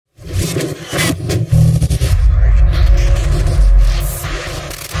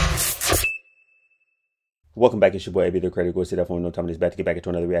Welcome back. It's your boy, AB the Credit. Go sit up for no time. It's back to get back into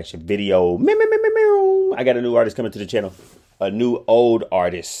another reaction video. I got a new artist coming to the channel. A new old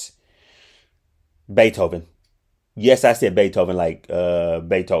artist. Beethoven. Yes, I said Beethoven, like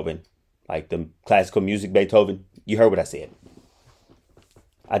Beethoven. Like the classical music Beethoven. You heard what I said.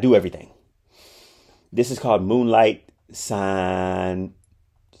 I do everything. This is called Moonlight Sonata.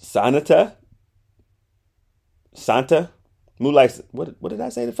 Santa. Moonlight. What did I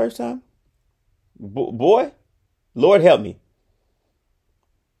say the first time? Boy, Lord help me.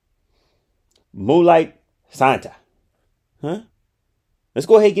 Moonlight Santa. Huh? Let's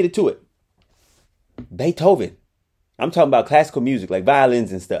go ahead and get into it. Beethoven. I'm talking about classical music, like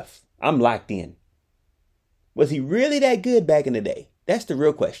violins and stuff. I'm locked in. Was he really that good back in the day? That's the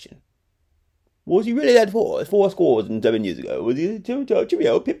real question. Was he really that four scores and 7 years ago? Was he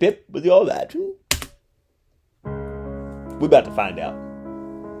cheerio, pip pip? Was he all that? We're about to find out.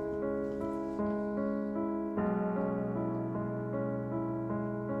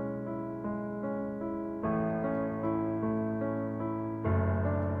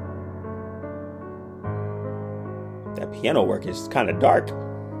 That piano work is kind of dark.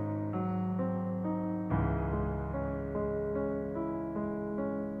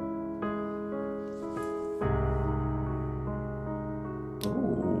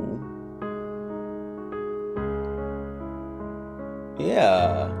 Ooh.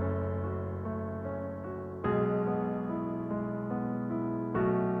 Yeah.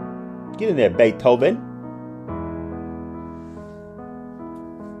 Get in there, Beethoven.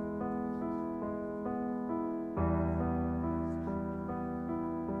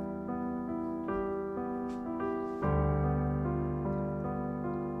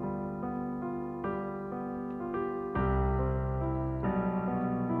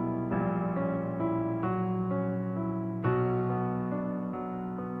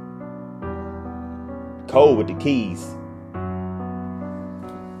 Cole with the keys.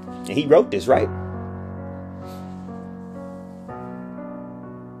 And he wrote this, right?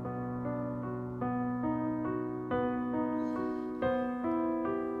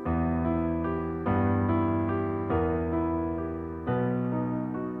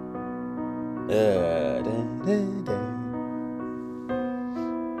 Da, da, da.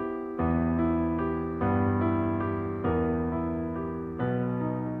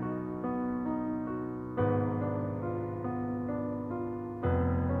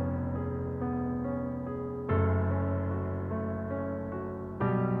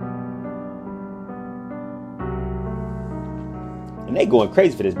 And they going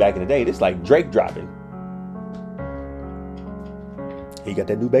crazy for this back in the day. This like Drake dropping. He got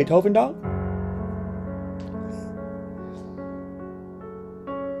that new Beethoven, dog?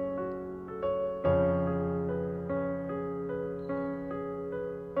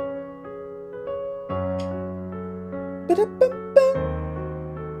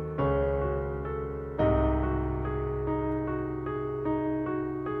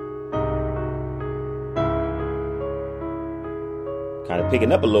 Kind of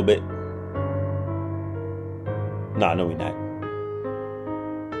picking up a little bit. Nah, no, we're not.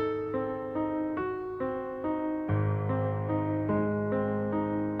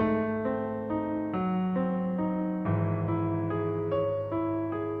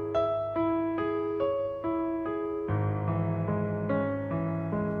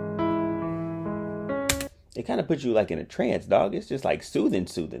 It kind of puts you like in a trance, dog. It's just like soothing.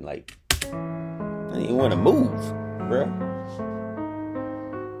 Like, I didn't even want to move, bruh.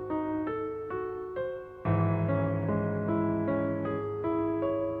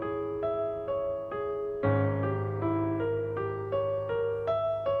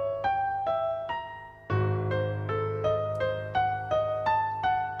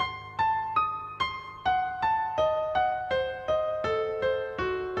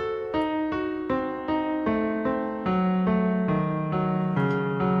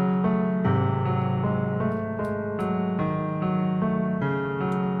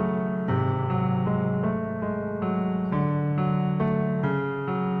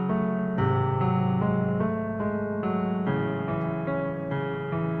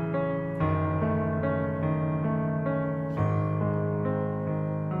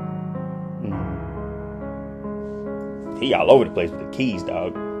 He all over the place with the keys,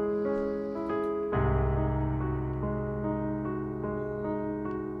 dog.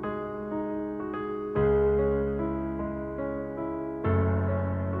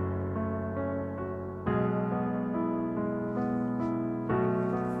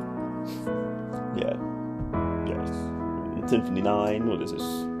 Yeah. Yes. Symphony 9. What is this?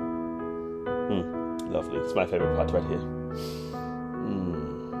 Lovely. It's my favorite part right here.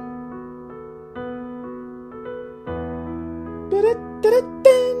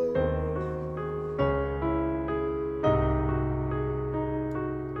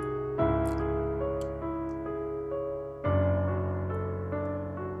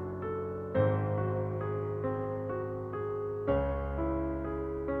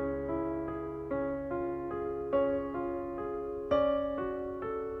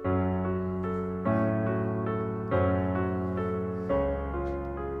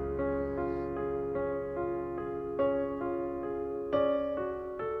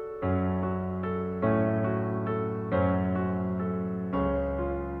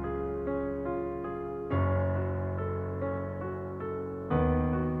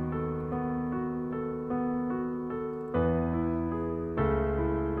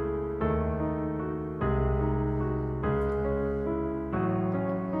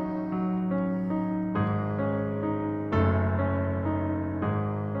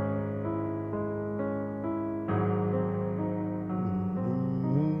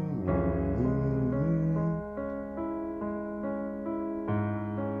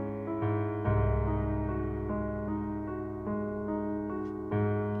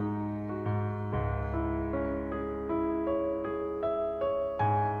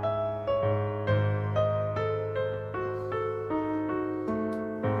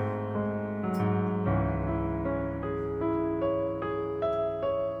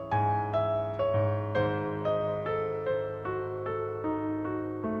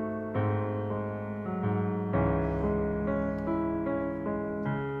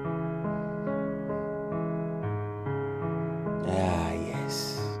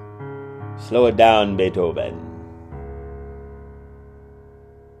 Slow it down, Beethoven.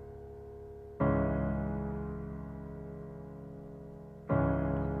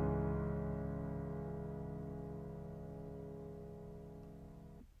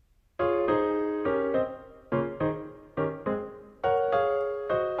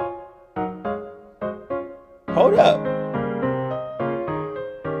 Hold up.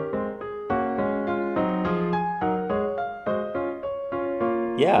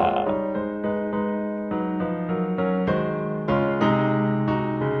 Yeah.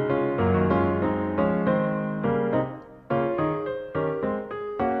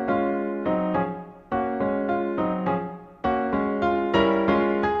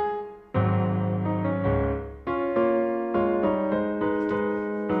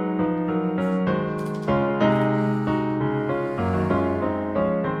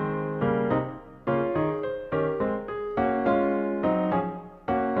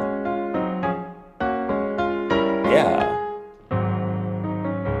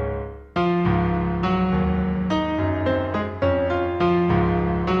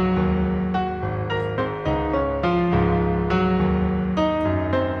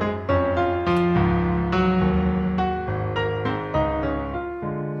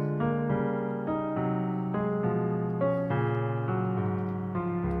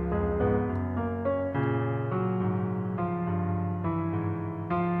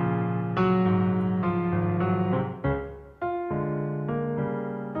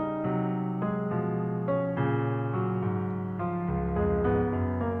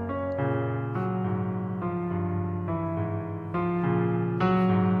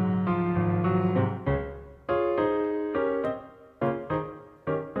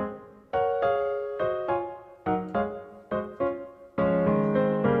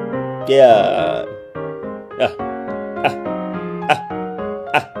 Yeah. Yeah.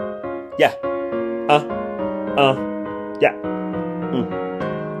 Yeah. Yeah.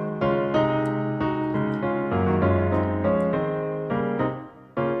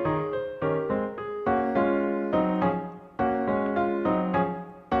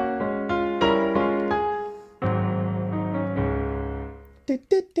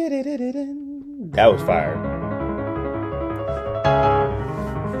 That was fire.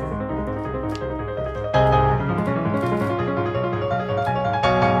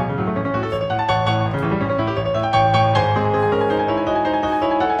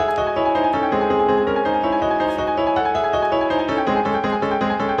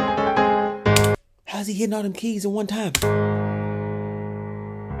 How's he hitting all them keys at one time?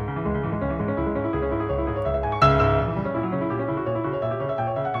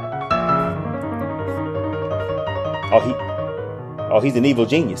 He's an evil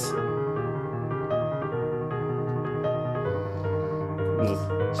genius.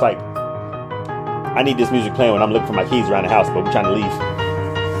 It's like, I need this music playing when I'm looking for my keys around the house, but we're trying to leave.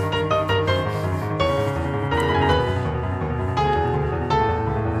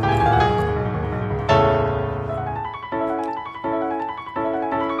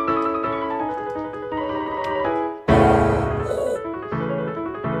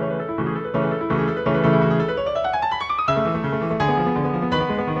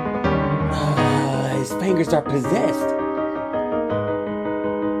 His fingers are possessed.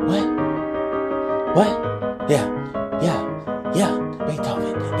 What? Yeah.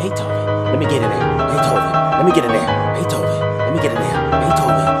 Beethoven. Let me get in there. Beethoven. Let me get in there. Beethoven. Let me get in there.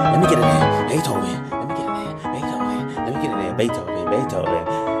 Beethoven. Let me get in there. Beethoven. Let me get in there. Beethoven. Let me get in there.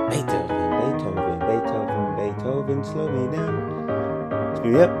 Beethoven. Slow me down.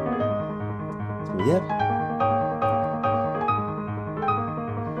 Speed me up.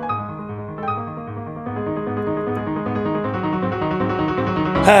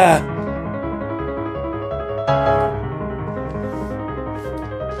 Ha!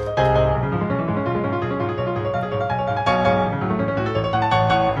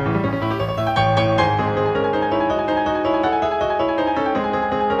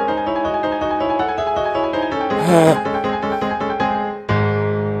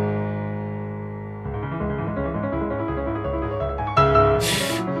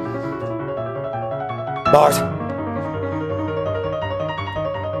 Bars.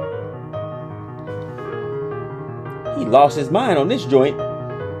 He lost his mind on this joint.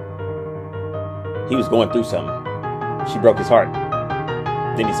 He was going through something. She broke his heart.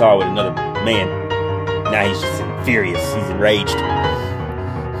 Then he saw her with another man. Now he's just furious. He's enraged.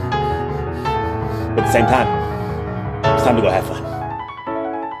 But at the same time, it's time to go have fun.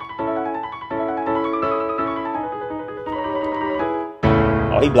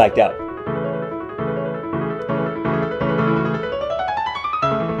 Oh, he blacked out.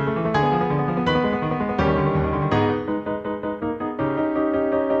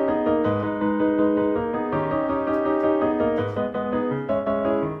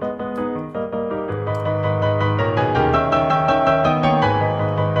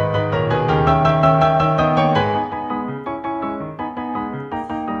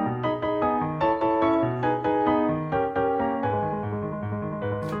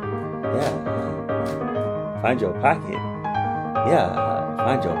 Yeah. Find your pocket. Yeah.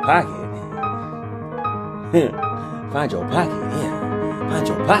 Find your pocket. Find your pocket. Yeah. Find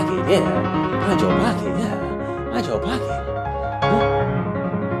your pocket. Yeah. Find your pocket. Yeah. Find your pocket.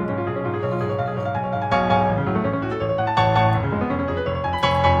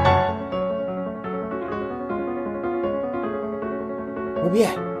 Where we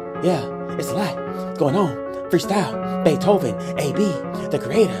at? Yeah, it's a lot going on. Freestyle, Beethoven, AB, the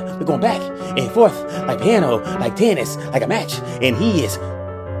creator. We're going back and forth like piano, like tennis, like a match. And he is,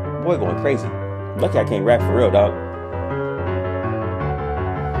 boy, going crazy. Lucky I can't rap for real, dog.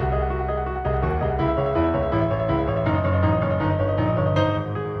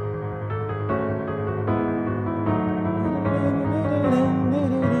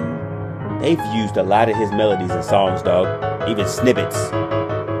 They've used a lot of his melodies in songs, dog. Even snippets.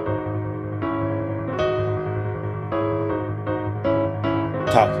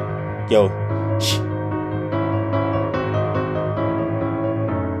 Talk. Yo. Shh.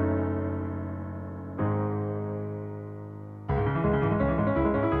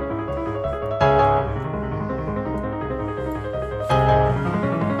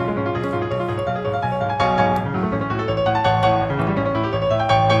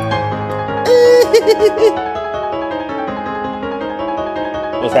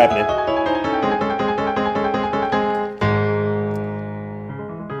 What's happening?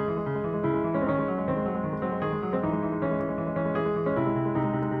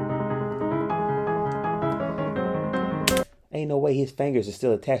 Ain't no way his fingers are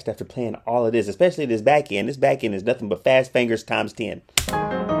still attached after playing all of this, especially this back end. This back end is nothing but fast fingers times 10.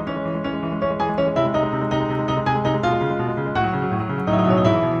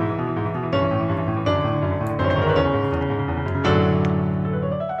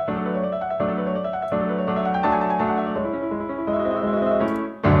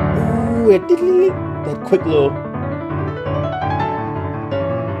 That quick little.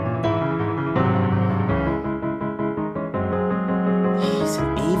 He's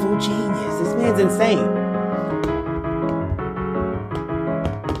an evil genius. This man's insane.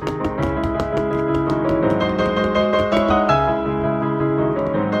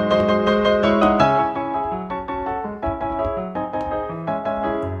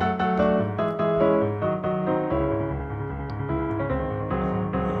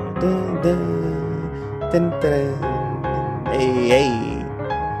 Hey, hey.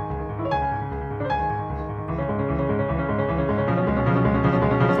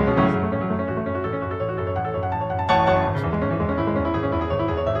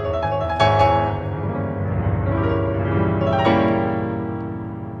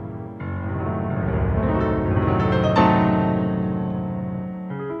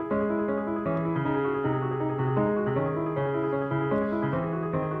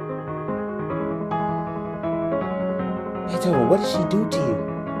 Beethoven, what did she do to you?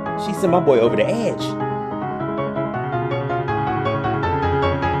 She sent my boy over the edge.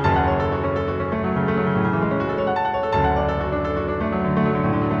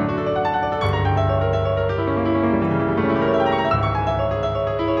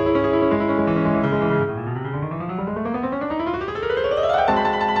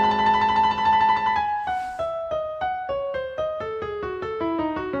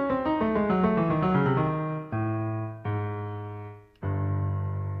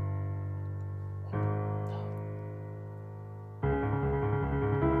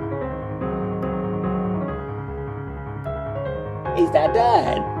 He's not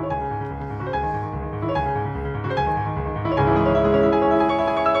done.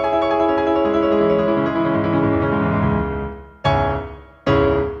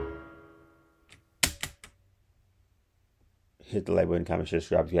 Hit the like button, comment, share,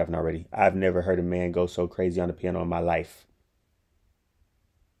 subscribe if you haven't already. I've never heard a man go so crazy on the piano in my life.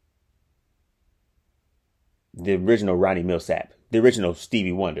 The original Ronnie Millsap. The original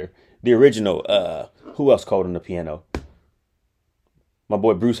Stevie Wonder. The original, who else called on the piano? My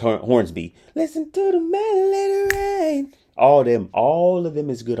boy Bruce Hornsby. Listen to the man, let it rain. All of them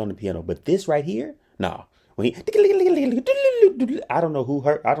is good on the piano. But this right here, nah. When he, I don't know who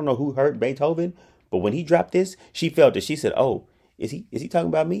hurt Beethoven, but when he dropped this, she felt it. She said, "Oh, is he talking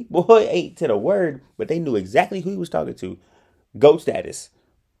about me?" Boy, ain't to the word, but they knew exactly who he was talking to. GOAT status,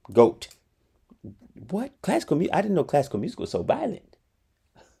 GOAT. What classical music? I didn't know classical music was so violent.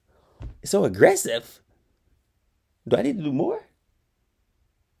 It's so aggressive. Do I need to do more?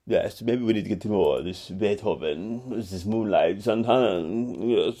 Yes, maybe we need to get to more. This Beethoven, this is Moonlight, Sonata.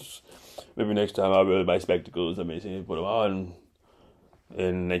 Yes, maybe next time I'll wear my spectacles. I may say put them on.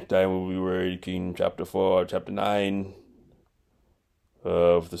 And next time we were reading chapter 4, chapter 9.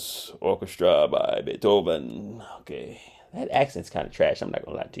 of this orchestra by Beethoven. Okay. That accent's kind of trash. I'm not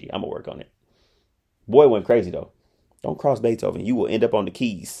going to lie to you. I'm going to work on it. Boy went crazy, though. Don't cross Beethoven. You will end up on the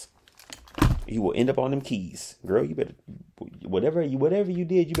keys. You will end up on them keys. Girl, you better, whatever you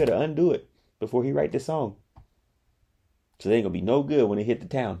did, you better undo it before he write this song. So they ain't going to be no good when they hit the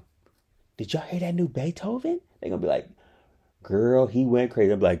town. Did y'all hear that new Beethoven? They going to be like, girl, he went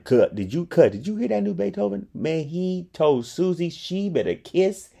crazy. I'm like, cut. Did you hear that new Beethoven? Man, he told Susie she better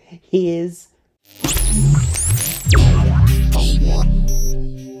kiss his